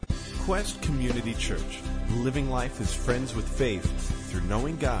Quest Community Church, living life as friends with faith through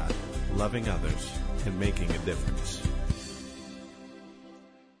knowing God, loving others, and making a difference.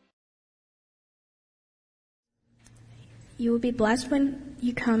 You will be blessed when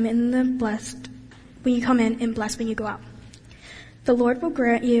you come in, and blessed when you go out. The Lord will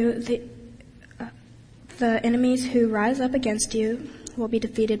grant you the enemies who rise up against you will be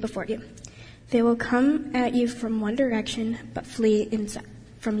defeated before you. They will come at you from one direction, but flee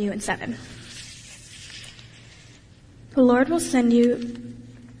from you in seven. The Lord will send you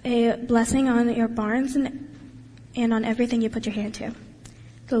a blessing on your barns and on everything you put your hand to.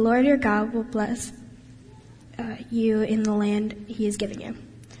 The Lord your God will bless you in the land he is giving you.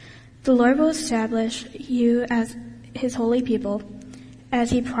 The Lord will establish you as his holy people,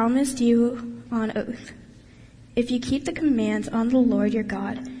 as he promised you on oath. If you keep the commands on the Lord your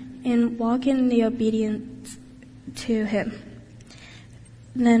God and walk in the obedience to him,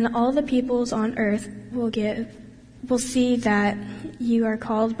 then all the peoples on earth will see that you are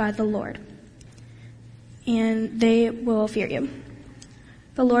called by the Lord, and they will fear you.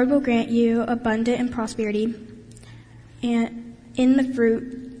 The Lord will grant you abundant prosperity, and in the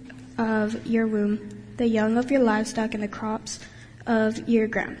fruit of your womb, the young of your livestock, and the crops of your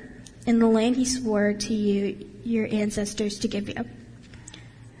ground, in the land he swore to you, your ancestors, to give you.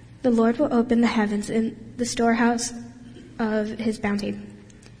 The Lord will open the heavens and the storehouse of his bounty,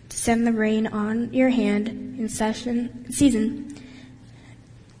 to send the rain on your hand in season,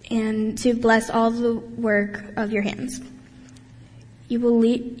 and to bless all the work of your hands. You will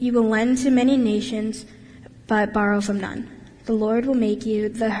lend to many nations, but borrow from none. The Lord will make you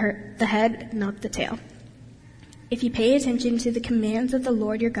the head, not the tail. If you pay attention to the commands of the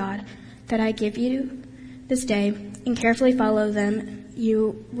Lord your God that I give you this day, and carefully follow them,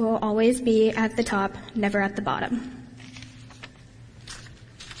 you will always be at the top, never at the bottom.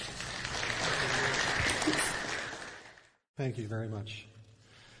 Thank you very much.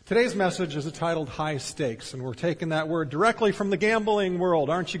 Today's message is entitled High Stakes, and we're taking that word directly from the gambling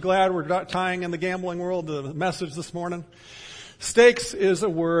world. Aren't you glad we're tying in the gambling world to the message this morning? Stakes is a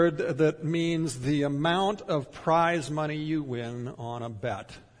word that means the amount of prize money you win on a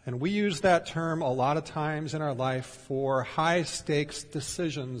bet. And we use that term a lot of times in our life for high-stakes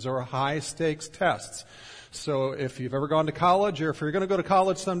decisions or high-stakes tests. So if you've ever gone to college, or if you're going to go to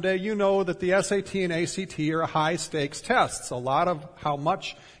college someday, you know that the SAT and ACT are high-stakes tests. A lot of how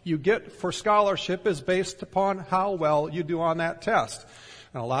much you get for scholarship is based upon how well you do on that test.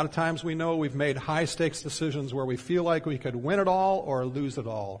 And a lot of times we know we've made high-stakes decisions where we feel like we could win it all or lose it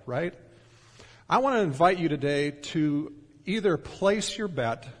all, right? I want to invite you today to either place your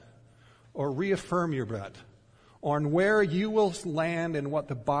bet or reaffirm your bet on where you will land in what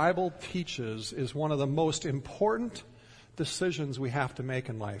the Bible teaches is one of the most important decisions we have to make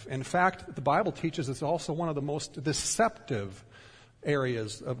in life. In fact, the Bible teaches it's also one of the most deceptive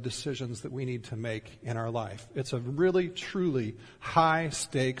areas of decisions that we need to make in our life. It's a really, truly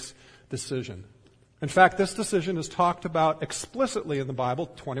high-stakes decision. In fact, this decision is talked about explicitly in the Bible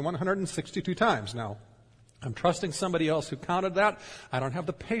 2,162 times. Now, I'm trusting somebody else who counted that. I don't have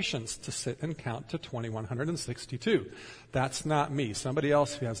the patience to sit and count to 2,162. That's not me. Somebody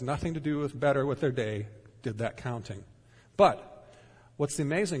else who has nothing to do with better with their day did that counting. But what's the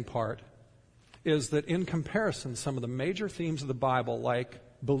amazing part is that in comparison, some of the major themes of the Bible, like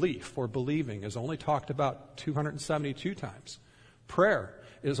belief or believing, is only talked about 272 times. Prayer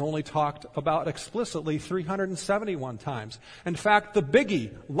is only talked about explicitly 371 times. In fact, the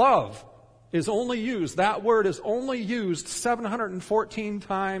biggie, love, is only used, that word is only used 714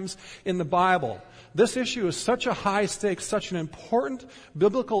 times in the Bible. This issue is such a high stakes, such an important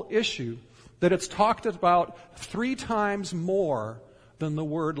biblical issue that it's talked about 3 times more than the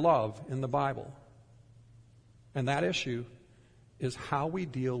word love in the Bible. And that issue is how we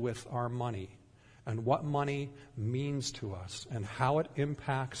deal with our money and what money means to us and how it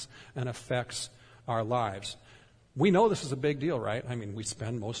impacts and affects our lives. We know this is a big deal, right? I mean, we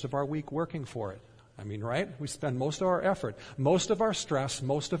spend most of our week working for it. I mean, right? We spend most of our effort. Most of our stress,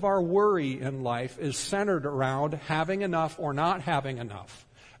 most of our worry in life is centered around having enough or not having enough,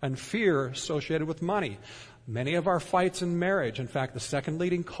 and fear associated with money. Many of our fights in marriage, in fact, the second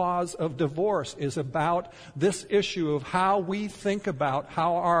leading cause of divorce, is about this issue of how we think about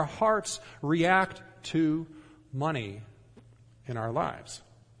how our hearts react to money in our lives.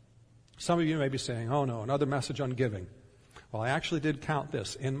 Some of you may be saying, oh no, another message on giving. Well, I actually did count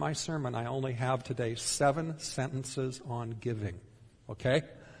this. In my sermon, I only have today 7 sentences on giving. Okay?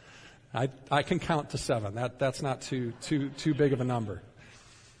 I can count to 7. That's not too big of a number.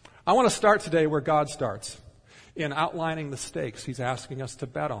 I want to start today where God starts, in outlining the stakes he's asking us to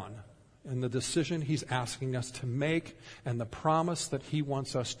bet on. and the decision he's asking us to make and the promise that he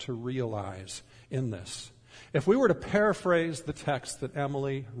wants us to realize in this. If we were to paraphrase the text that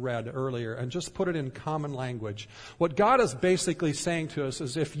Emily read earlier and just put it in common language, what God is basically saying to us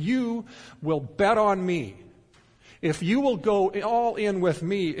is, if you will bet on me, if you will go all in with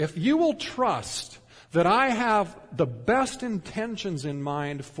me, if you will trust that I have the best intentions in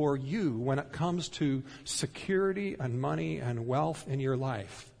mind for you when it comes to security and money and wealth in your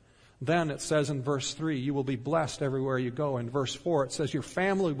life, then it says in verse 3, you will be blessed everywhere you go. In verse 4, it says your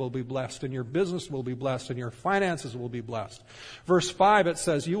family will be blessed, and your business will be blessed, and your finances will be blessed. Verse 5, it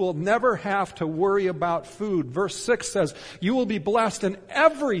says you will never have to worry about food. Verse 6 says you will be blessed in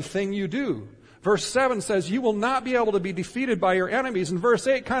everything you do. Verse 7 says you will not be able to be defeated by your enemies. And verse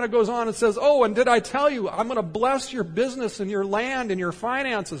 8 kind of goes on and says, oh, and did I tell you, I'm going to bless your business and your land and your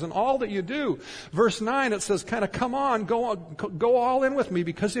finances and all that you do. Verse 9, it says, kind of, come on, go all in with me,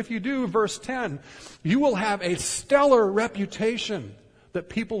 because if you do, verse 10, you will have a stellar reputation that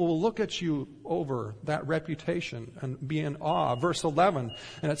people will look at you over that reputation and be in awe. Verse 11,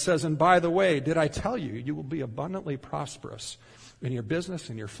 and it says, and by the way, did I tell you, you will be abundantly prosperous in your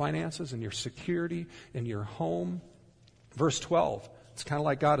business, in your finances, in your security, in your home. Verse 12, it's kind of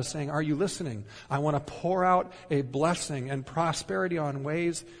like God is saying, are you listening? I want to pour out a blessing and prosperity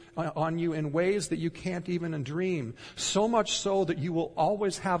on you in ways that you can't even dream. So much so that you will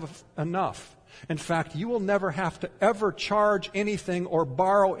always have enough. In fact, you will never have to ever charge anything or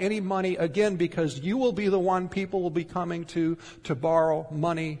borrow any money again, because you will be the one people will be coming to borrow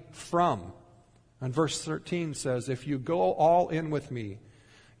money from. And verse 13 says, if you go all in with me,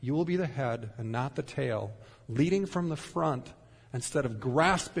 you will be the head and not the tail, leading from the front instead of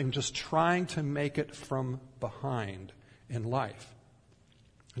grasping, just trying to make it from behind in life.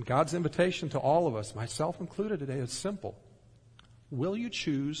 And God's invitation to all of us, myself included today, is simple. Will you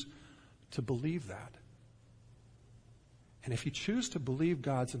choose to believe that? And if you choose to believe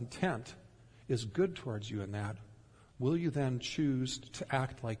God's intent is good towards you in that, will you then choose to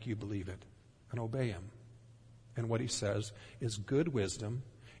act like you believe it and obey him? And what he says is good wisdom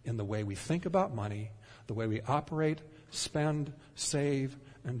in the way we think about money, the way we operate, spend, save,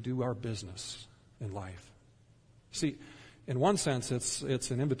 and do our business in life. See, in one sense,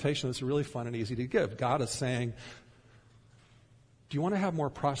 it's an invitation that's really fun and easy to give. God is saying, do you want to have more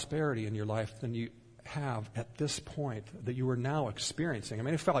prosperity in your life than you have at this point that you are now experiencing? I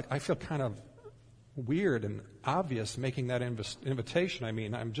mean, I feel kind of weird and obvious making that invitation. I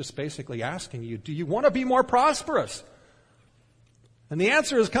mean, I'm just basically asking you, do you want to be more prosperous? And the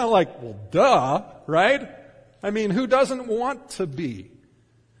answer is kind of like, well, duh, right? I mean, who doesn't want to be?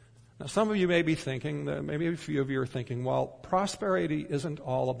 Now, some of you may be thinking, maybe a few of you are thinking, well, prosperity isn't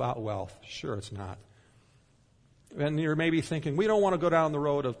all about wealth. Sure, it's not. And you're maybe thinking, we don't want to go down the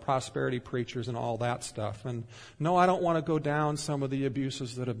road of prosperity preachers and all that stuff. And no, I don't want to go down some of the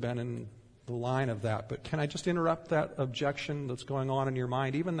abuses that have been in the line of that. But can I just interrupt that objection that's going on in your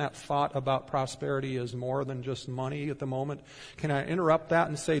mind? Even that thought about prosperity is more than just money at the moment. Can I interrupt that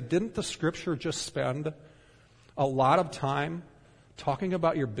and say, didn't the Scripture just spend a lot of time talking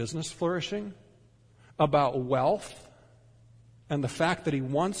about your business flourishing, about wealth, and the fact that he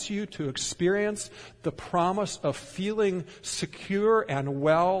wants you to experience the promise of feeling secure and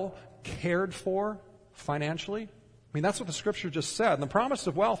well cared for financially? I mean, that's what the Scripture just said. And the promise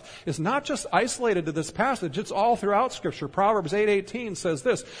of wealth is not just isolated to this passage. It's all throughout Scripture. Proverbs 8:18 says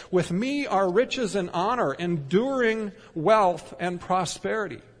this, with me are riches and honor, enduring wealth and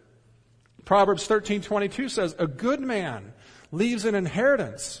prosperity. Proverbs 13:22 says, a good man leaves an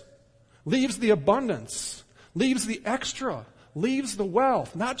inheritance, leaves the abundance, leaves the extra, leaves the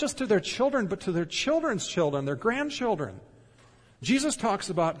wealth, not just to their children, but to their children's children, their grandchildren. Jesus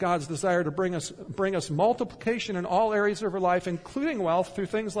talks about God's desire to bring us multiplication in all areas of our life, including wealth, through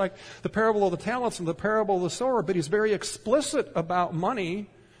things like the parable of the talents and the parable of the sower. But he's very explicit about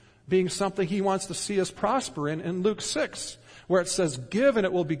money being something he wants to see us prosper in Luke 6, where it says, give and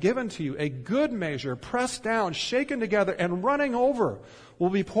it will be given to you. A good measure, pressed down, shaken together, and running over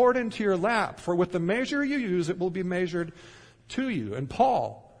will be poured into your lap. For with the measure you use, it will be measured to you. And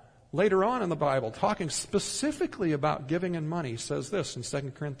Paul, later on in the Bible, talking specifically about giving and money, says this in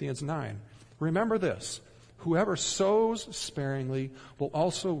 2 Corinthians 9. Remember this, whoever sows sparingly will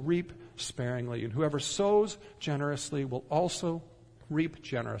also reap sparingly, and whoever sows generously will also reap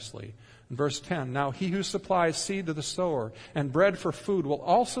generously. In verse 10, now he who supplies seed to the sower and bread for food will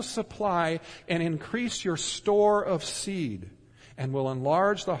also supply and increase your store of seed, and will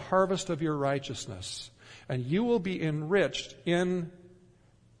enlarge the harvest of your righteousness, and you will be enriched in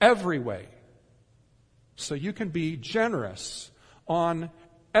every way, so you can be generous on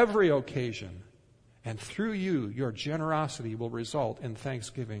every occasion. And through you, your generosity will result in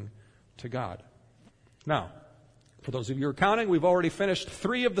thanksgiving to God. Now, for those of you who are counting, we've already finished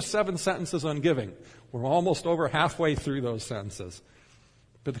 3 of the 7 sentences on giving. We're almost over halfway through those sentences.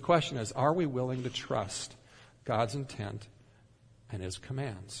 But the question is, are we willing to trust God's intent and His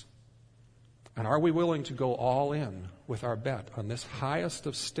commands? And are we willing to go all in with our bet on this highest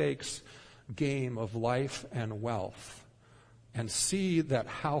of stakes game of life and wealth, and see that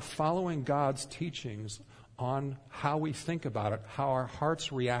how following God's teachings on how we think about it, how our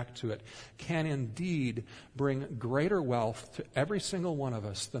hearts react to it, can indeed bring greater wealth to every single one of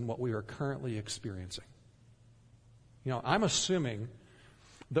us than what we are currently experiencing? You know, I'm assuming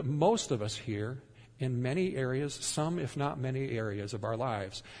that most of us here, in many areas, some if not many areas of our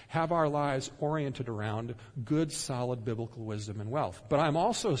lives, have our lives oriented around good, solid biblical wisdom and wealth. But I'm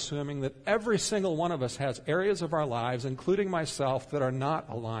also assuming that every single one of us has areas of our lives, including myself, that are not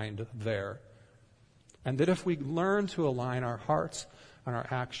aligned there. And that if we learn to align our hearts and our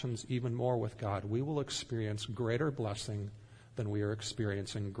actions even more with God, we will experience greater blessing than we are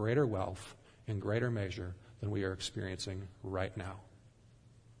experiencing, greater wealth in greater measure than we are experiencing right now.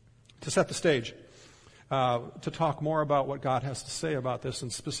 To set the stage, to talk more about what God has to say about this,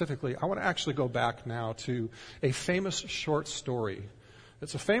 and specifically, I want to actually go back now to a famous short story.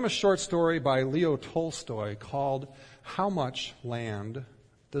 It's a famous short story by Leo Tolstoy called How Much Land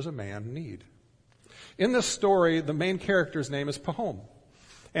Does a Man Need? In this story, the main character's name is Pahom.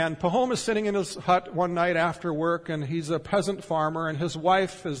 And Pahom is sitting in his hut one night after work, and he's a peasant farmer, and his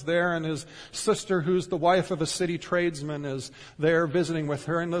wife is there, and his sister, who's the wife of a city tradesman, is there visiting with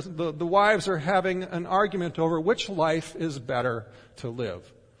her. And the wives are having an argument over which life is better to live.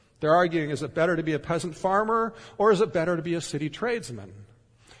 They're arguing, is it better to be a peasant farmer, or is it better to be a city tradesman?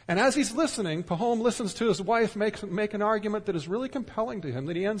 And as he's listening, Pahom listens to his wife make an argument that is really compelling to him,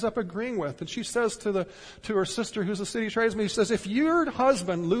 that he ends up agreeing with. And she says to her sister, who's a city tradesman, she says, if your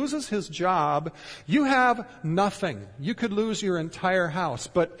husband loses his job, you have nothing. You could lose your entire house.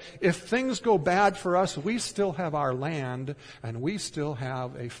 But if things go bad for us, we still have our land, and we still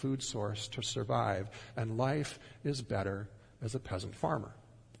have a food source to survive. And life is better as a peasant farmer.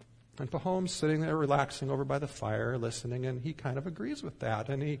 And Pahom's sitting there relaxing over by the fire, listening, and he kind of agrees with that.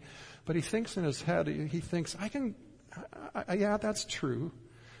 But he thinks in his head, he thinks, yeah, that's true.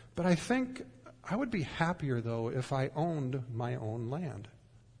 But I think I would be happier, though, if I owned my own land.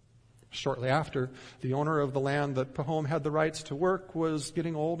 Shortly after, the owner of the land that Pahom had the rights to work was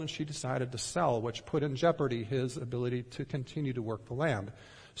getting old, and she decided to sell, which put in jeopardy his ability to continue to work the land.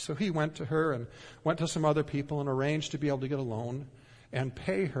 So he went to her and went to some other people and arranged to be able to get a loan and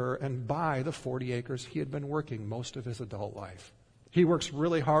pay her and buy the 40 acres he had been working most of his adult life. He works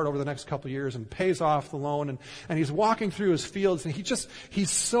really hard over the next couple of years and pays off the loan, and he's walking through his fields, and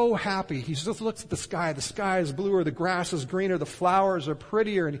he's so happy. He just looks at the sky. The sky is bluer, the grass is greener, the flowers are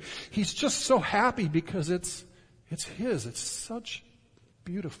prettier, and he's just so happy because it's his. It's such a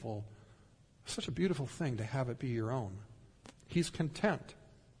beautiful thing to have it be your own. He's content.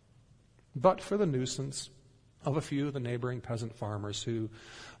 But for the nuisance of a few of the neighboring peasant farmers who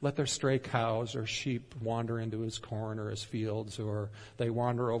let their stray cows or sheep wander into his corn or his fields, or they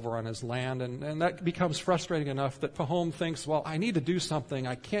wander over on his land. And that becomes frustrating enough that Pahom thinks, well, I need to do something.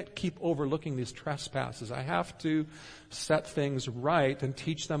 I can't keep overlooking these trespasses. I have to set things right and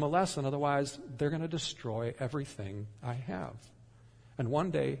teach them a lesson. Otherwise, they're going to destroy everything I have. And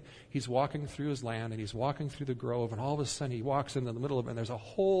one day, he's walking through his land, and he's walking through the grove, and all of a sudden he walks into the middle of it, and there's a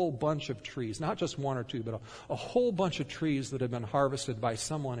whole bunch of trees, not just one or two, but a whole bunch of trees that have been harvested by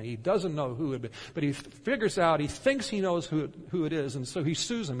someone, and he doesn't know who it is, but he figures out, he thinks he knows who it is, and so he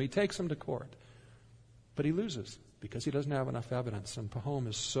sues him, he takes him to court. But he loses, because he doesn't have enough evidence, and Pahom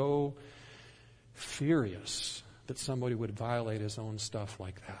is so furious that somebody would violate his own stuff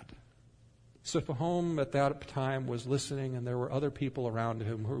like that. So Pahom at that time was listening, and there were other people around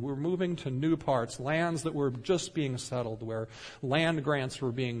him who were moving to new parts, lands that were just being settled, where land grants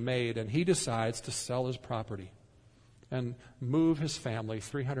were being made, and he decides to sell his property and move his family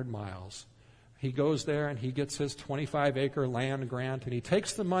 300 miles. He goes there and he gets his 25-acre land grant, and he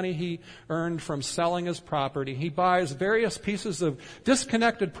takes the money he earned from selling his property. He buys various pieces of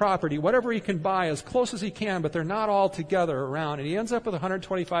disconnected property, whatever he can buy, as close as he can, but they're not all together around. And he ends up with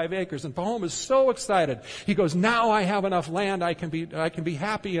 125 acres. And Pahom is so excited. He goes, now I have enough land. I can be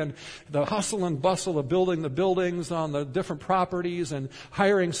happy. And the hustle and bustle of building the buildings on the different properties and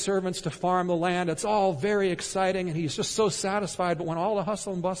hiring servants to farm the land, it's all very exciting. And he's just so satisfied. But when all the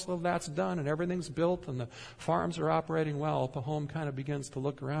hustle and bustle of that's done and everything's built and the farms are operating well, Pahom kind of begins to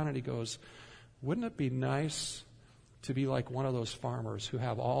look around, and he goes, wouldn't it be nice to be like one of those farmers who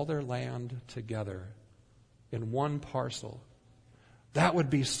have all their land together in one parcel. That would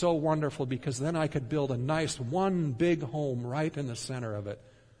be so wonderful, because then I could build a nice one big home right in the center of it.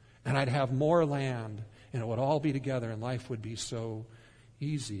 And I'd have more land, and it would all be together, and life would be so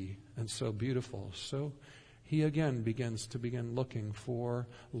easy and so beautiful. So he again begins looking for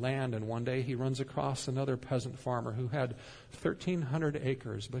land, and one day he runs across another peasant farmer who had 1,300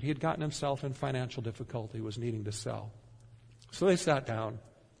 acres, but he had gotten himself in financial difficulty, was needing to sell. So they sat down.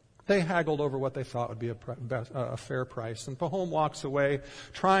 They haggled over what they thought would be a fair price, and Pahom walks away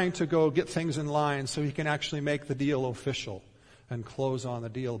trying to go get things in line so he can actually make the deal official and close on the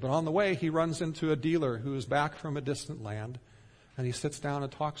deal. But on the way, he runs into a dealer who is back from a distant land, and he sits down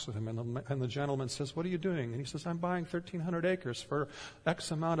and talks with him, and the gentleman says, "What are you doing?" And he says, "I'm buying 1,300 acres for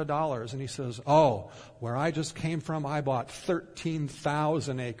X amount of dollars." And he says, "Oh, where I just came from, I bought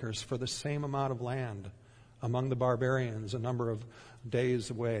 13,000 acres for the same amount of land among the barbarians, a number of days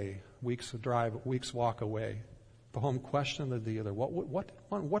away, weeks walk away." Pahom questioned the dealer,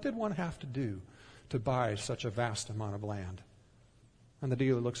 what did one have to do to buy such a vast amount of land? And the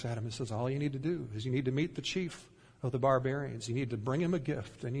dealer looks at him and says, all you need to do is you need to meet the chief of the barbarians. You need to bring him a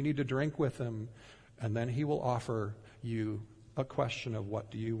gift, and you need to drink with him, and then he will offer you a question of what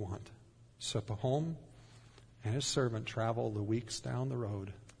do you want. So Pahom and his servant travel the weeks down the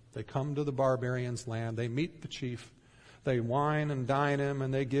road. They come to the barbarians' land. They meet the chief. They wine and dine him,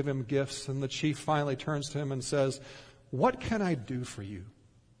 and they give him gifts. And the chief finally turns to him and says, "What can I do for you?"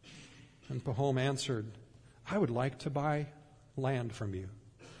 And Pahom answered, "I would like to buy land from you."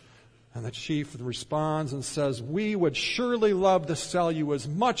 And the chief responds and says, "We would surely love to sell you as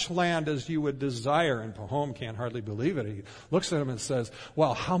much land as you would desire." And Pahom can't hardly believe it. He looks at him and says,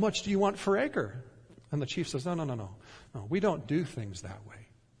 "Well, how much do you want per acre?" And the chief says, No, we don't do things that way.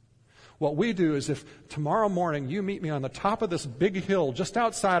 What we do is, if tomorrow morning you meet me on the top of this big hill just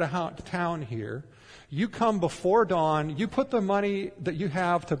outside of town here, you come before dawn, you put the money that you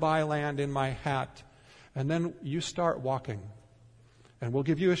have to buy land in my hat, and then you start walking. And we'll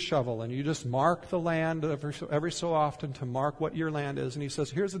give you a shovel, and you just mark the land every so often to mark what your land is. And he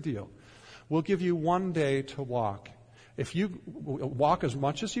says, here's the deal. We'll give you 1 day to walk. If you walk as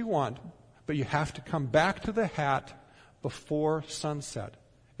much as you want, but you have to come back to the hat before sunset.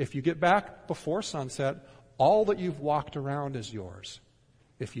 If you get back before sunset, all that you've walked around is yours.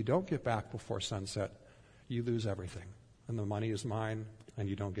 If you don't get back before sunset, you lose everything. And the money is mine, and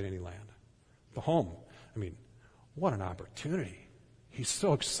you don't get any land. Pahom, what an opportunity. He's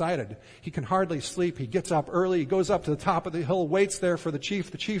so excited. He can hardly sleep. He gets up early. He goes up to the top of the hill, waits there for the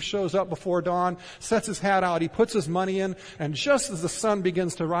chief. The chief shows up before dawn, sets his hat out. He puts his money in, and just as the sun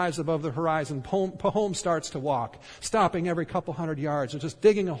begins to rise above the horizon, Pahom starts to walk, stopping every couple hundred yards and just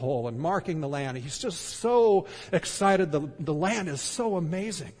digging a hole and marking the land. He's just so excited. The land is so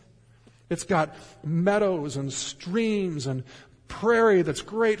amazing. It's got meadows and streams and prairie that's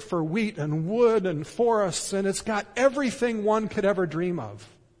great for wheat and wood and forests, and it's got everything one could ever dream of.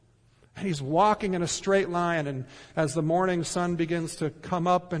 And he's walking in a straight line, and as the morning sun begins to come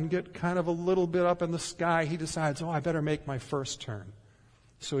up and get kind of a little bit up in the sky, he decides, I better make my first turn.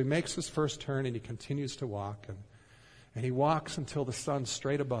 So he makes his first turn, and he continues to walk, and he walks until the sun's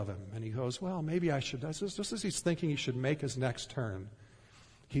straight above him, and he goes, maybe I should, just as he's thinking he should make his next turn,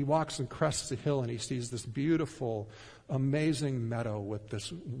 he walks and crests the hill, and he sees this beautiful, amazing meadow with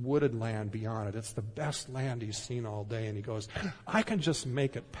this wooded land beyond it. It's the best land he's seen all day. And he goes, I can just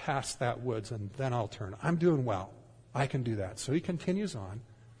make it past that woods, and then I'll turn. I'm doing well. I can do that. So he continues on,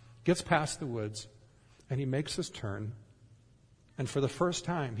 gets past the woods, and he makes his turn. And for the first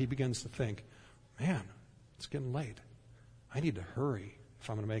time, he begins to think, man, it's getting late. I need to hurry if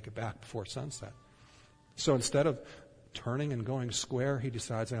I'm going to make it back before sunset. So instead of turning and going square, he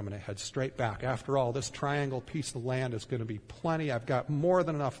decides, I'm going to head straight back. After all, this triangle piece of land is going to be plenty. I've got more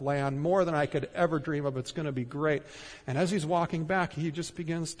than enough land, more than I could ever dream of. It's going to be great. And as he's walking back, he just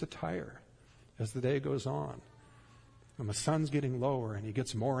begins to tire as the day goes on. And the sun's getting lower, and he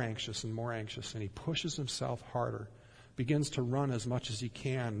gets more anxious, and he pushes himself harder, begins to run as much as he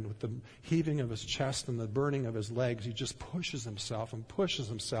can with the heaving of his chest and the burning of his legs. He just pushes himself,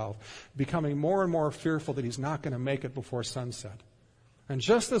 becoming more and more fearful that he's not going to make it before sunset. And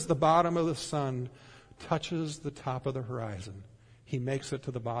just as the bottom of the sun touches the top of the horizon, he makes it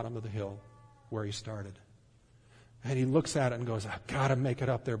to the bottom of the hill where he started. And he looks at it and goes, I've got to make it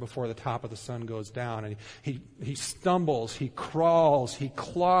up there before the top of the sun goes down. And he stumbles, he crawls, he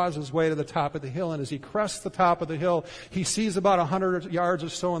claws his way to the top of the hill. And as he crests the top of the hill, he sees about 100 yards or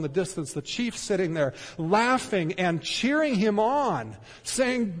so in the distance the chief sitting there, laughing and cheering him on,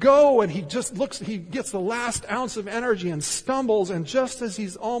 saying, go. And he just looks, he gets the last ounce of energy and stumbles. And just as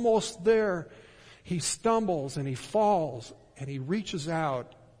he's almost there, he stumbles and he falls and he reaches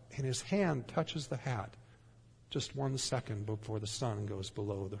out and his hand touches the hat. Just 1 second before the sun goes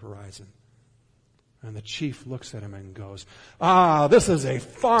below the horizon. And the chief looks at him and goes, this is a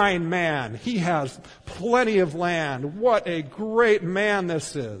fine man. He has plenty of land. What a great man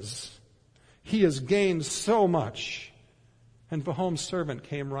this is. He has gained so much. And Pahom's servant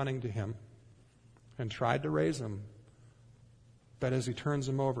came running to him and tried to raise him. But as he turns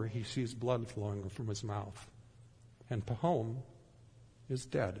him over, he sees blood flowing from his mouth. And Pahom is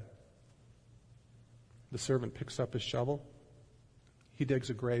dead. The servant picks up his shovel. He digs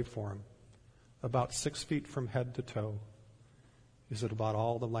a grave for him. About 6 feet from head to toe. Is it about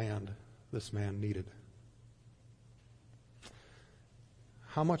all the land this man needed?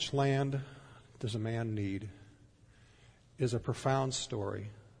 How much land does a man need is a profound story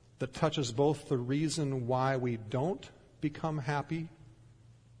that touches both the reason why we don't become happy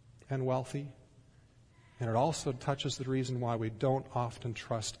and wealthy, and it also touches the reason why we don't often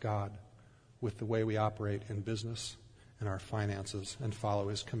trust God with the way we operate in business and our finances and follow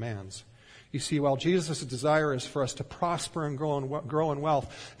His commands. You see, while Jesus' desire is for us to prosper and grow in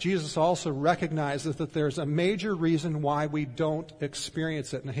wealth, Jesus also recognizes that there's a major reason why we don't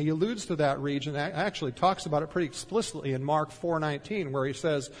experience it. And He alludes to that region, actually talks about it pretty explicitly in Mark 4:19, where He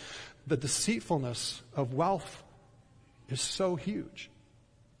says, the deceitfulness of wealth is so huge.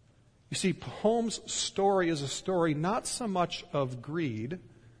 You see, Pahom's story is a story not so much of greed,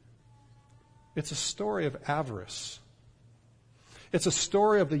 it's a story of avarice. It's a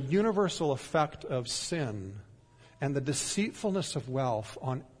story of the universal effect of sin and the deceitfulness of wealth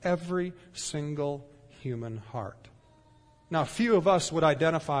on every single human heart. Now, few of us would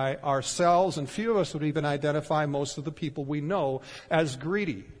identify ourselves, and few of us would even identify most of the people we know as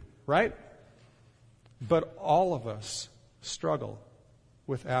greedy, right? But all of us struggle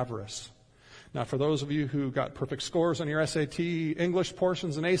with avarice. Now, for those of you who got perfect scores on your SAT English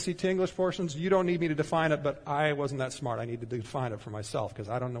portions and ACT English portions, you don't need me to define it, but I wasn't that smart. I needed to define it for myself because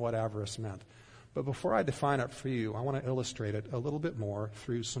I don't know what avarice meant. But before I define it for you, I want to illustrate it a little bit more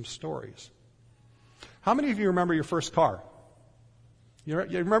through some stories. How many of you remember your first car? You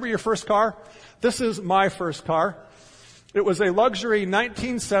remember your first car? This is my first car. It was a luxury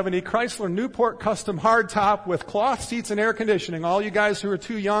 1970 Chrysler Newport Custom hardtop with cloth seats and air conditioning. All you guys who are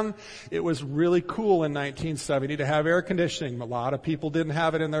too young, it was really cool in 1970 to have air conditioning. A lot of people didn't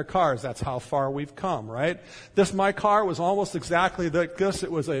have it in their cars. That's how far we've come, right? My car was almost exactly like this.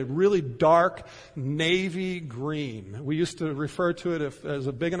 It was a really dark navy green. We used to refer to it as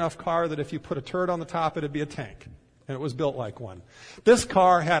a big enough car that if you put a turd on the top, it'd be a tank. And it was built like one. This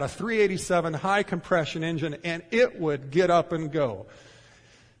car had a 387 high compression engine, and it would get up and go.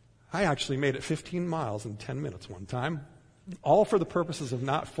 I actually made it 15 miles in 10 minutes one time, all for the purposes of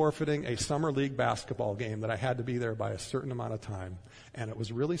not forfeiting a summer league basketball game that I had to be there by a certain amount of time. And it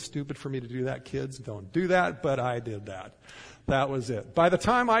was really stupid for me to do that, kids. Don't do that, but I did that. That was it. By the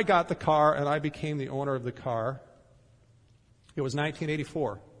time I got the car and I became the owner of the car, it was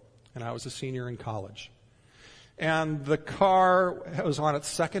 1984, and I was a senior in college. And the car was on its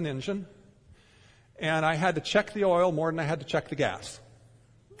second engine, and I had to check the oil more than I had to check the gas.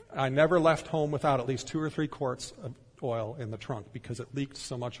 I never left home without at least 2 or 3 quarts of oil in the trunk because it leaked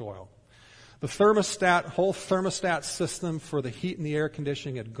so much oil. The whole thermostat system for the heat and the air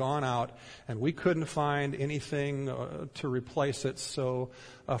conditioning had gone out, and we couldn't find anything to replace it. So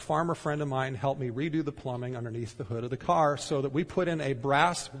a farmer friend of mine helped me redo the plumbing underneath the hood of the car so that we put in a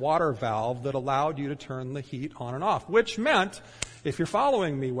brass water valve that allowed you to turn the heat on and off, which meant, if you're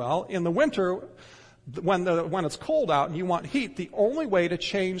following me well, in the winter, when it's cold out and you want heat, the only way to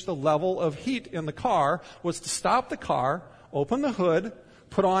change the level of heat in the car was to stop the car, open the hood,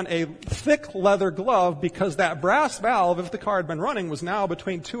 put on a thick leather glove, because that brass valve, if the car had been running, was now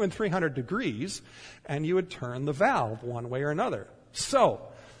between 200 and 300 degrees, and you would turn the valve one way or another. So,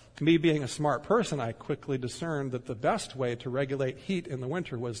 me being a smart person, I quickly discerned that the best way to regulate heat in the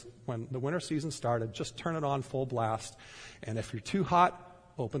winter was, when the winter season started, just turn it on full blast, and if you're too hot,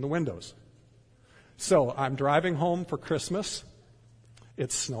 open the windows. So, I'm driving home for Christmas.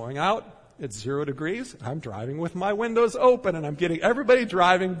 It's snowing out. It's 0 degrees. I'm driving with my windows open, and I'm getting everybody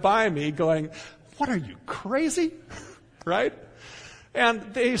driving by me going, what are you, crazy? Right?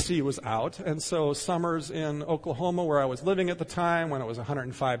 And the AC was out, and so summers in Oklahoma, where I was living at the time, when it was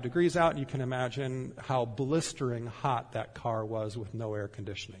 105 degrees out, you can imagine how blistering hot that car was with no air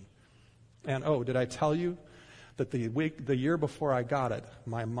conditioning. And did I tell you that the year before I got it,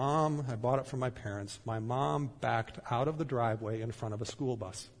 I bought it from my parents, my mom backed out of the driveway in front of a school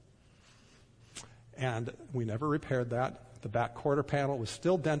bus. And we never repaired that. The back quarter panel was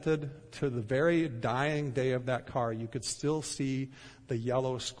still dented. To the very dying day of that car, you could still see the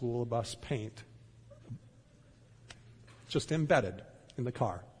yellow school bus paint just embedded in the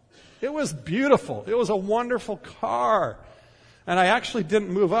car. It was beautiful. It was a wonderful car. And I actually didn't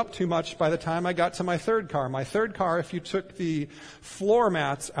move up too much by the time I got to my third car. My third car, if you took the floor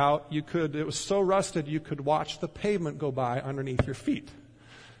mats out, it was so rusted you could watch the pavement go by underneath your feet.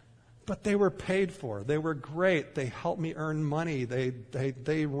 But they were paid for. They were great. They helped me earn money.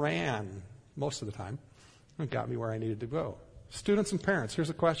 They ran most of the time and got me where I needed to go. Students and parents, here's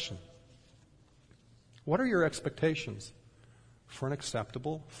a question. What are your expectations for an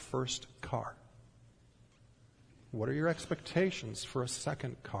acceptable first car? What are your expectations for a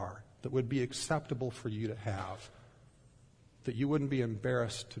second car that would be acceptable for you to have, that you wouldn't be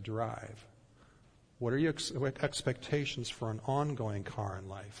embarrassed to drive? What are your expectations for an ongoing car in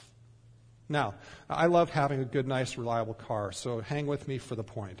life? Now, I love having a good, nice, reliable car, so hang with me for the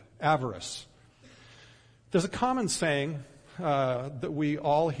point. Avarice. There's a common saying that we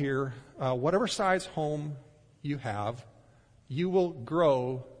all hear, whatever size home you have, you will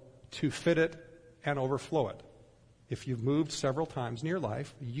grow to fit it and overflow it. If you've moved several times in your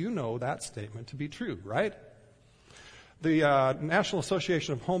life, you know that statement to be true, right? The National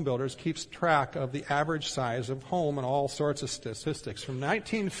Association of Home Builders keeps track of the average size of home and all sorts of statistics. From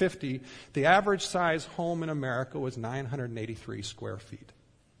 1950, the average size home in America was 983 square feet.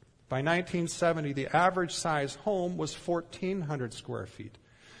 By 1970, the average size home was 1,400 square feet.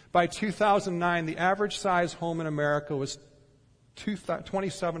 By 2009, the average size home in America was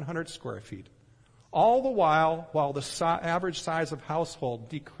 2,700 square feet. All the while the average size of household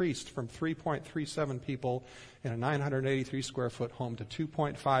decreased from 3.37 people in a 983 square foot home to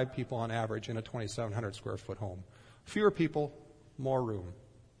 2.5 people on average in a 2,700 square foot home. Fewer people, more room.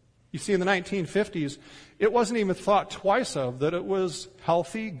 You see, in the 1950s, it wasn't even thought twice of that it was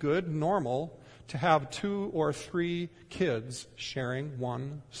healthy, good, normal to have 2 or 3 kids sharing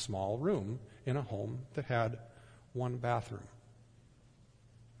one small room in a home that had one bathroom.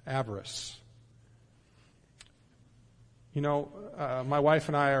 Avarice. You know, my wife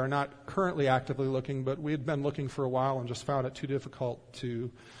and I are not currently actively looking, but we had been looking for a while and just found it too difficult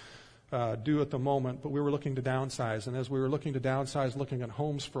to do at the moment. But we were looking to downsize, and as we were looking to downsize, looking at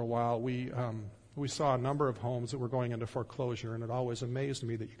homes for a while, we saw a number of homes that were going into foreclosure, and it always amazed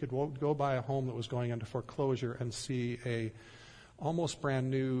me that you could go buy a home that was going into foreclosure and see a almost brand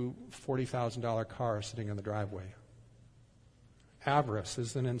new $40,000 car sitting in the driveway. Avarice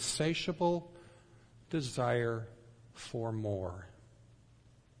is an insatiable desire for more,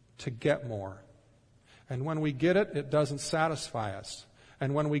 to get more. And when we get it, it doesn't satisfy us.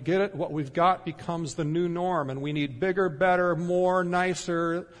 And when we get it, what we've got becomes the new norm, and we need bigger, better, more,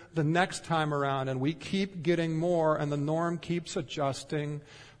 nicer the next time around, and we keep getting more, and the norm keeps adjusting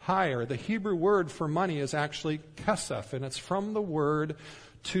higher. The Hebrew word for money is actually kesef, and it's from the word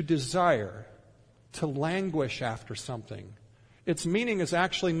to desire, to languish after something. Its meaning is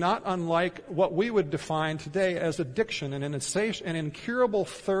actually not unlike what we would define today as addiction, and an incurable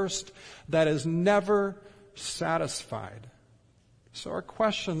thirst that is never satisfied. So our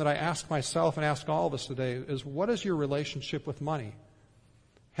question that I ask myself and ask all of us today is, what is your relationship with money?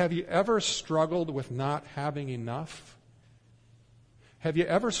 Have you ever struggled with not having enough? Have you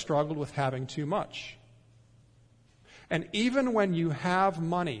ever struggled with having too much? And even when you have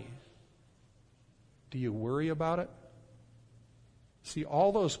money, do you worry about it? See,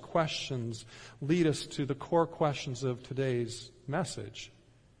 all those questions lead us to the core questions of today's message.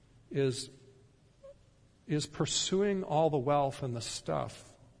 Is pursuing all the wealth and the stuff,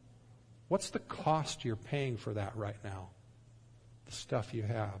 what's the cost you're paying for that right now? The stuff you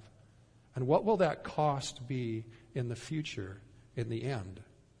have. And what will that cost be in the future, in the end?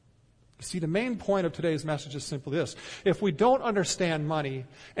 See, the main point of today's message is simply this. If we don't understand money,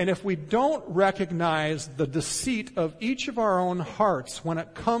 and if we don't recognize the deceit of each of our own hearts when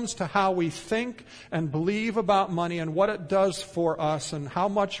it comes to how we think and believe about money and what it does for us and how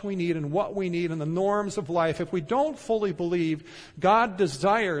much we need and what we need and the norms of life, if we don't fully believe God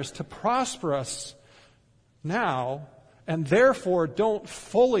desires to prosper us now and therefore don't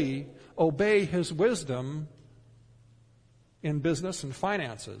fully obey His wisdom in business and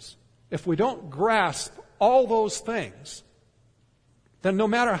finances, if we don't grasp all those things, then no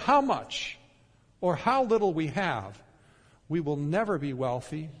matter how much or how little we have, we will never be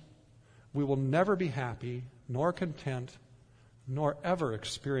wealthy, we will never be happy, nor content, nor ever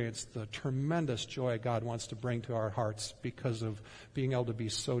experience the tremendous joy God wants to bring to our hearts because of being able to be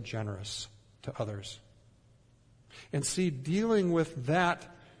so generous to others. And see, dealing with that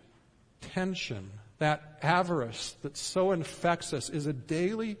tension, that avarice that so infects us is a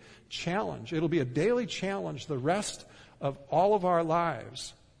daily challenge. It'll be a daily challenge the rest of all of our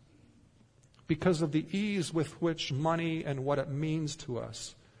lives because of the ease with which money and what it means to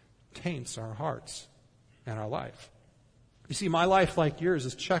us taints our hearts and our life. You see, my life, like yours,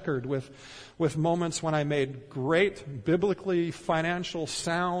 is checkered with moments when I made great, biblically, financial,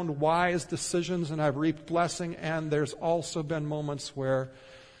 sound, wise decisions and I've reaped blessing, and there's also been moments where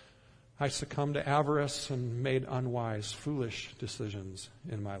I succumbed to avarice and made unwise, foolish decisions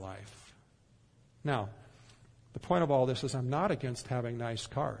in my life. Now, the point of all this is I'm not against having nice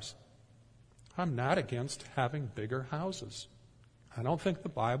cars. I'm not against having bigger houses. I don't think the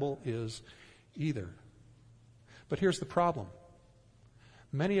Bible is either. But here's the problem.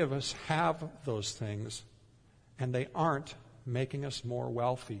 Many of us have those things, and they aren't making us more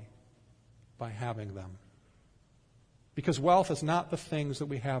wealthy by having them. Because wealth is not the things that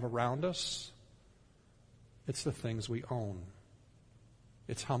we have around us. It's the things we own.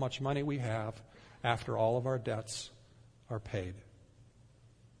 It's how much money we have after all of our debts are paid.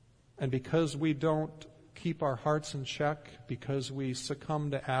 And because we don't keep our hearts in check, because we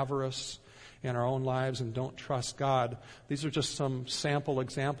succumb to avarice in our own lives and don't trust God, these are just some sample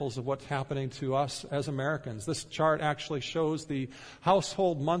examples of what's happening to us as Americans. This chart actually shows the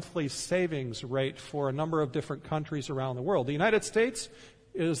household monthly savings rate for a number of different countries around the world. The United States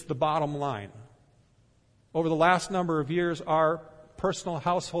is the bottom line. Over the last number of years, our personal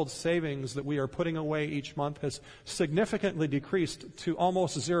household savings that we are putting away each month has significantly decreased to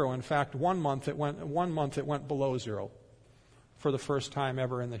almost zero. In fact, one month it went below zero for the first time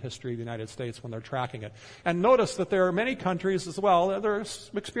ever in the history of the United States when they're tracking it. And notice that there are many countries as well that are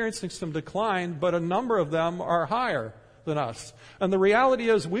experiencing some decline, but a number of them are higher than us. And the reality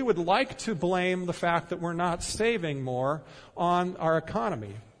is we would like to blame the fact that we're not saving more on our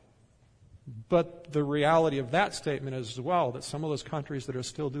economy. But the reality of that statement is as well that some of those countries that are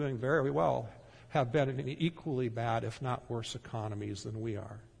still doing very well have been in equally bad, if not worse, economies than we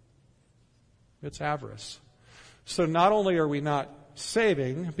are. It's avarice. So not only are we not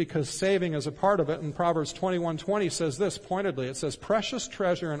saving, because saving is a part of it, and Proverbs 21:20 says this pointedly. It says, "Precious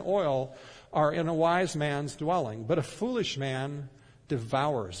treasure and oil are in a wise man's dwelling, but a foolish man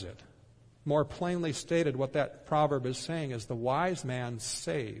devours it." More plainly stated, what that proverb is saying is the wise man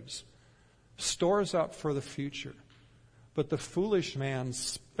saves, stores up for the future, but the foolish man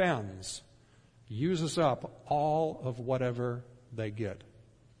spends, uses up all of whatever they get.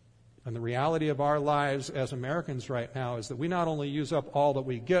 And the reality of our lives as Americans right now is that we not only use up all that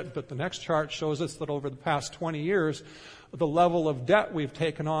we get, but the next chart shows us that over the past 20 years, the level of debt we've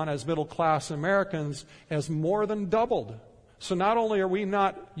taken on as middle-class Americans has more than doubled. So not only are we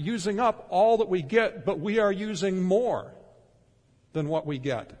not using up all that we get, but we are using more than what we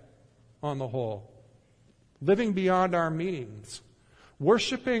get on the whole. Living beyond our means.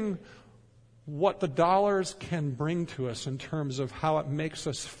 Worshiping what the dollars can bring to us in terms of how it makes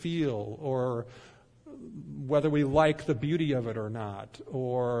us feel, or whether we like the beauty of it or not,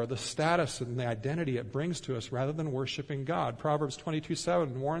 or the status and the identity it brings to us, rather than worshiping God. Proverbs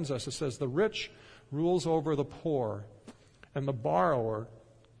 22:7 warns us. It says, "The rich rules over the poor, and the borrower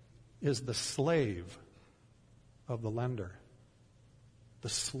is the slave of the lender." The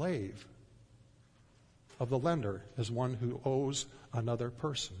slave of the lender is one who owes another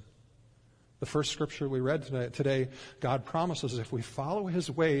person. The first scripture we read today, God promises if we follow His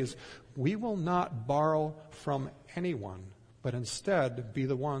ways, we will not borrow from anyone, but instead be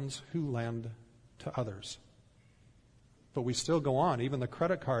the ones who lend to others. But we still go on. Even the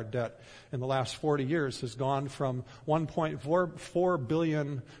credit card debt in the last 40 years has gone from 1.4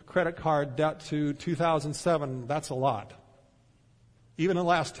 billion credit card debt to 2007. That's a lot. Even in the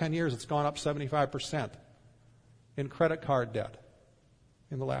last 10 years, it's gone up 75% in credit card debt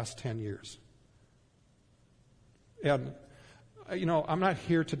in the last 10 years. And, I'm not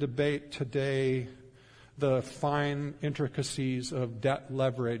here to debate today the fine intricacies of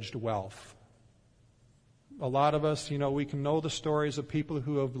debt-leveraged wealth. A lot of us, we can know the stories of people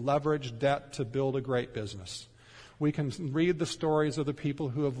who have leveraged debt to build a great business. We can read the stories of the people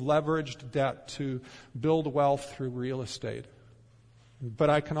who have leveraged debt to build wealth through real estate.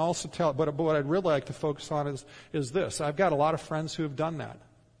 But I can also but what I'd really like to focus on is this. I've got a lot of friends who have done that.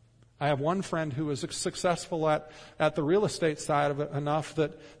 I have one friend who was successful at the real estate side of it enough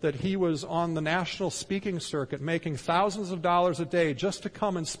that he was on the national speaking circuit making thousands of dollars a day just to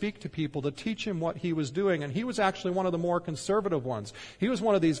come and speak to people, to teach him what he was doing. And he was actually one of the more conservative ones. He was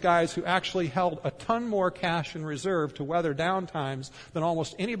one of these guys who actually held a ton more cash in reserve to weather down times than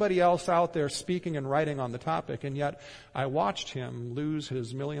almost anybody else out there speaking and writing on the topic. And yet I watched him lose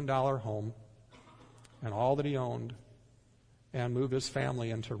his $1 million home and all that he owned and move his family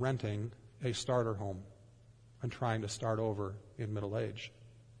into renting a starter home and trying to start over in middle age.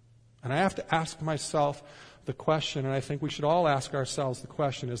 And I have to ask myself the question, and I think we should all ask ourselves the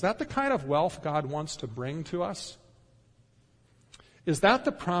question, is that the kind of wealth God wants to bring to us? Is that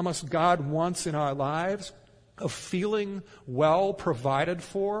the promise God wants in our lives of feeling well provided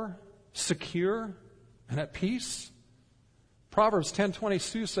for, secure, and at peace? Proverbs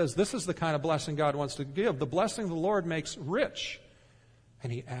 10:22 says this is the kind of blessing God wants to give. The blessing of the Lord makes rich,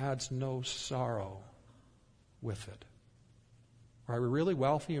 and he adds no sorrow with it. Are we really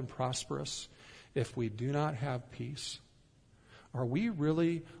wealthy and prosperous if we do not have peace? Are we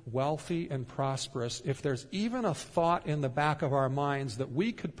really wealthy and prosperous if there's even a thought in the back of our minds that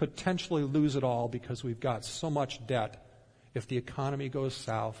we could potentially lose it all because we've got so much debt, if the economy goes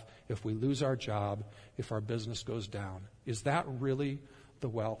south, if we lose our job, if our business goes down? Is that really the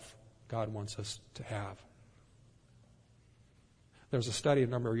wealth God wants us to have? There was a study a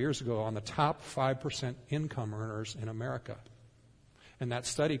number of years ago on the top 5% income earners in America. And that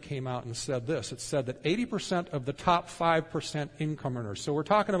study came out and said this. It said that 80% of the top 5% income earners, so we're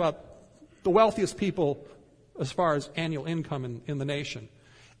talking about the wealthiest people as far as annual income in the nation,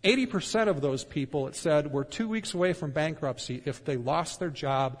 80% of those people, it said, were 2 weeks away from bankruptcy if they lost their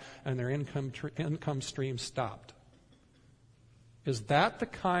job and their income stream stopped. Is that the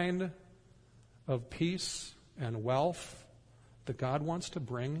kind of peace and wealth that God wants to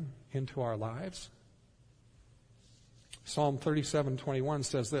bring into our lives? Psalm 37:21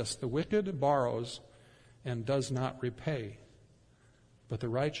 says this, "The wicked borrows and does not repay, but the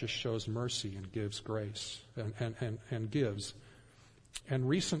righteous shows mercy and gives grace and gives." And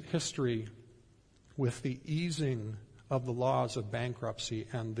recent history with the easing of the laws of bankruptcy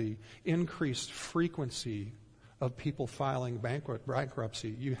and the increased frequency of people filing bankruptcy,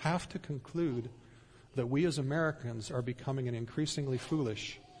 you have to conclude that we as Americans are becoming an increasingly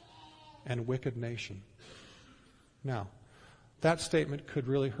foolish and wicked nation. Now, that statement could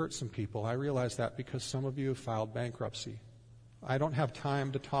really hurt some people. I realize that because some of you have filed bankruptcy. I don't have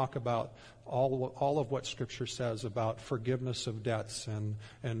time to talk about all of what Scripture says about forgiveness of debts and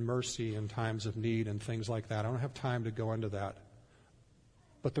mercy in times of need and things like that. I don't have time to go into that.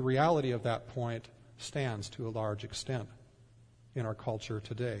 But the reality of that point stands to a large extent in our culture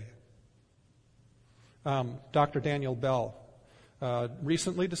today. Dr. Daniel Bell,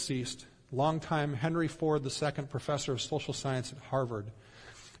 recently deceased, longtime Henry Ford II professor of social science at Harvard,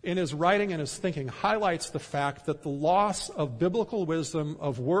 in his writing and his thinking, highlights the fact that the loss of biblical wisdom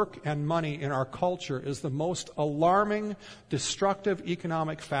of work and money in our culture is the most alarming, destructive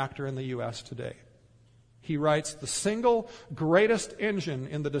economic factor in the U.S. today. He writes, "The single greatest engine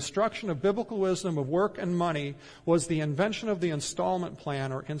in the destruction of biblical wisdom of work and money was the invention of the installment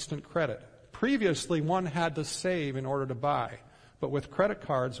plan or instant credit. Previously, one had to save in order to buy, but with credit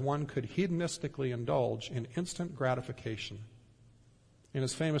cards, one could hedonistically indulge in instant gratification." In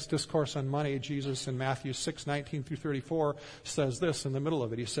his famous discourse on money, Jesus in Matthew 6:19-34 says this in the middle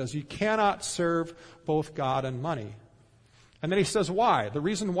of it. He says, "You cannot serve both God and money." And then he says why. The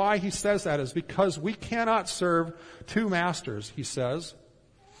reason why he says that is because we cannot serve two masters, he says.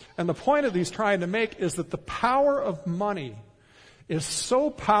 And the point that he's trying to make is that the power of money is so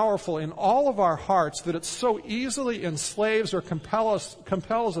powerful in all of our hearts that it so easily enslaves or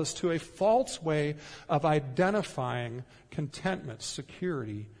compels us to a false way of identifying contentment,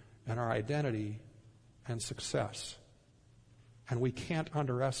 security, and our identity and success. And we can't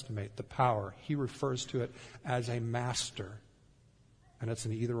underestimate the power. He refers to it as a master. And it's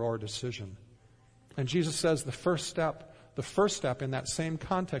an either-or decision. And Jesus says the first step in that same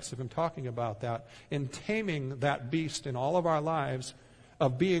context of him talking about that, in taming that beast in all of our lives,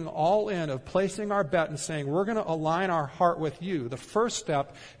 of being all in, of placing our bet and saying, we're going to align our heart with you. The first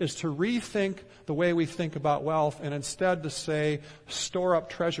step is to rethink the way we think about wealth and instead to say, store up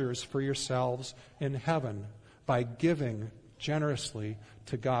treasures for yourselves in heaven by giving generously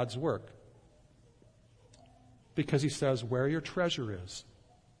to God's work. Because he says, where your treasure is,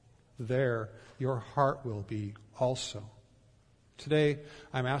 there your heart will be also. Today,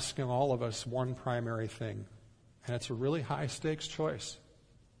 I'm asking all of us one primary thing, and it's a really high-stakes choice.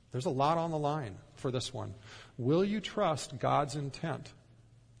 There's a lot on the line for this one. Will you trust God's intent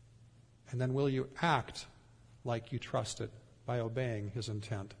And then will you act like you trust it by obeying his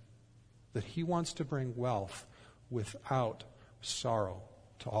intent? That he wants to bring wealth without sorrow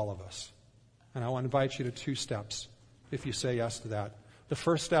to all of us. And I want to invite you to 2 steps if you say yes to that. The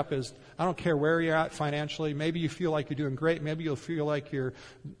first step is, I don't care where you're at financially. Maybe you feel like you're doing great. Maybe you'll feel like you're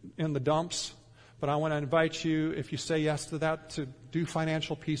in the dumps. But I want to invite you, if you say yes to that, to do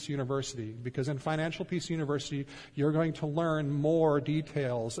Financial Peace University. Because in Financial Peace University, you're going to learn more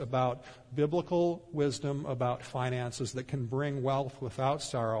details about biblical wisdom about finances that can bring wealth without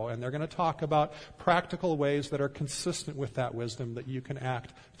sorrow. And they're going to talk about practical ways that are consistent with that wisdom that you can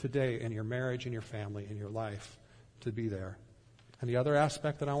act today in your marriage, in your family, in your life to be there. And the other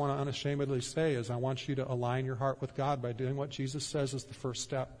aspect that I want to unashamedly say is I want you to align your heart with God by doing what Jesus says is the first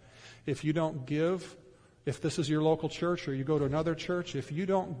step. If you don't give, if this is your local church or you go to another church, if you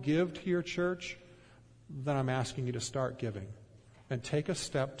don't give to your church, then I'm asking you to start giving and take a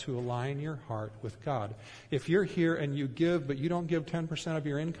step to align your heart with God. If you're here and you give, but you don't give 10% of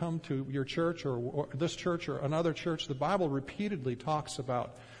your income to your church or this church or another church, the Bible repeatedly talks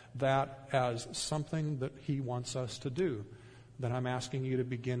about that as something that he wants us to do. Then I'm asking you to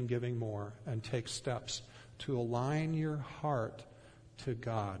begin giving more and take steps to align your heart to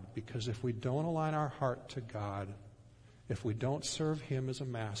God. Because if we don't align our heart to God, if we don't serve him as a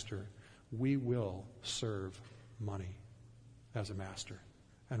master, we will serve money as a master.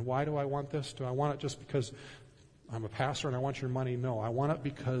 And why do I want this? Do I want it just because I'm a pastor and I want your money? No, I want it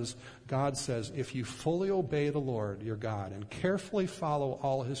because God says if you fully obey the Lord your God and carefully follow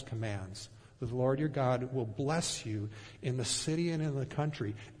all his commands, the Lord your God will bless you in the city and in the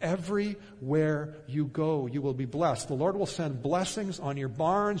country. Everywhere you go, you will be blessed. The Lord will send blessings on your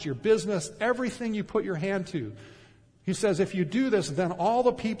barns, your business, everything you put your hand to. He says, if you do this, then all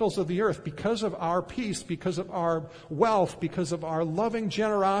the peoples of the earth, because of our peace, because of our wealth, because of our loving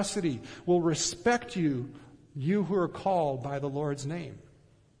generosity, will respect you, you who are called by the Lord's name.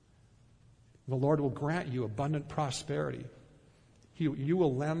 The Lord will grant you abundant prosperity. You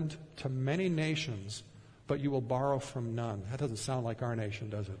will lend to many nations, but you will borrow from none. That doesn't sound like our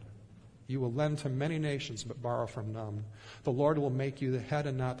nation, does it? You will lend to many nations, but borrow from none. The Lord will make you the head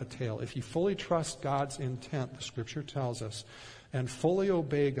and not the tail. If you fully trust God's intent, the Scripture tells us, and fully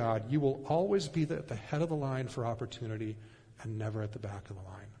obey God, you will always be at the head of the line for opportunity and never at the back of the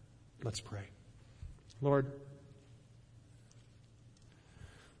line. Let's pray. Lord,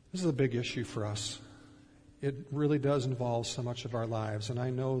 this is a big issue for us. It really does involve so much of our lives. And I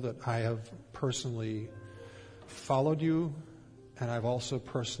know that I have personally followed you, and I've also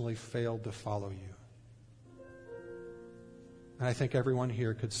personally failed to follow you. And I think everyone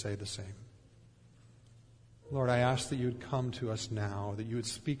here could say the same. Lord, I ask that you would come to us now, that you would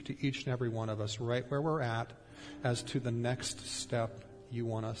speak to each and every one of us right where we're at as to the next step you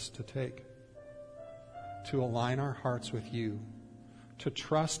want us to take. To align our hearts with you. To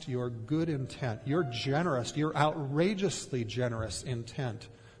trust your good intent, your generous, your outrageously generous intent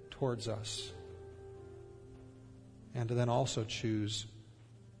towards us. And to then also choose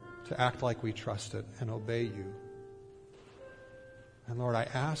to act like we trust it and obey you. And Lord, I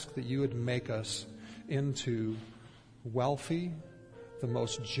ask that you would make us into wealthy, the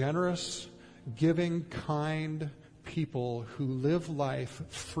most generous, giving, kind people who live life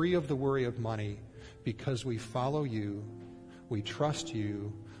free of the worry of money because we follow you. We trust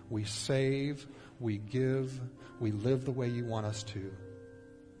you, we save, we give, we live the way you want us to.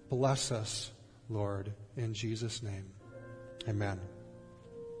 Bless us, Lord, in Jesus' name. Amen.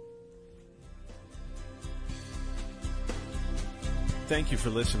 Thank you for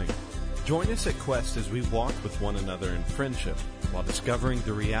listening. Join us at Quest as we walk with one another in friendship while discovering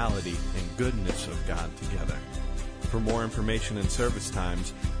the reality and goodness of God together. For more information and service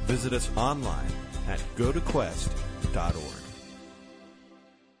times, visit us online at gotoquest.org.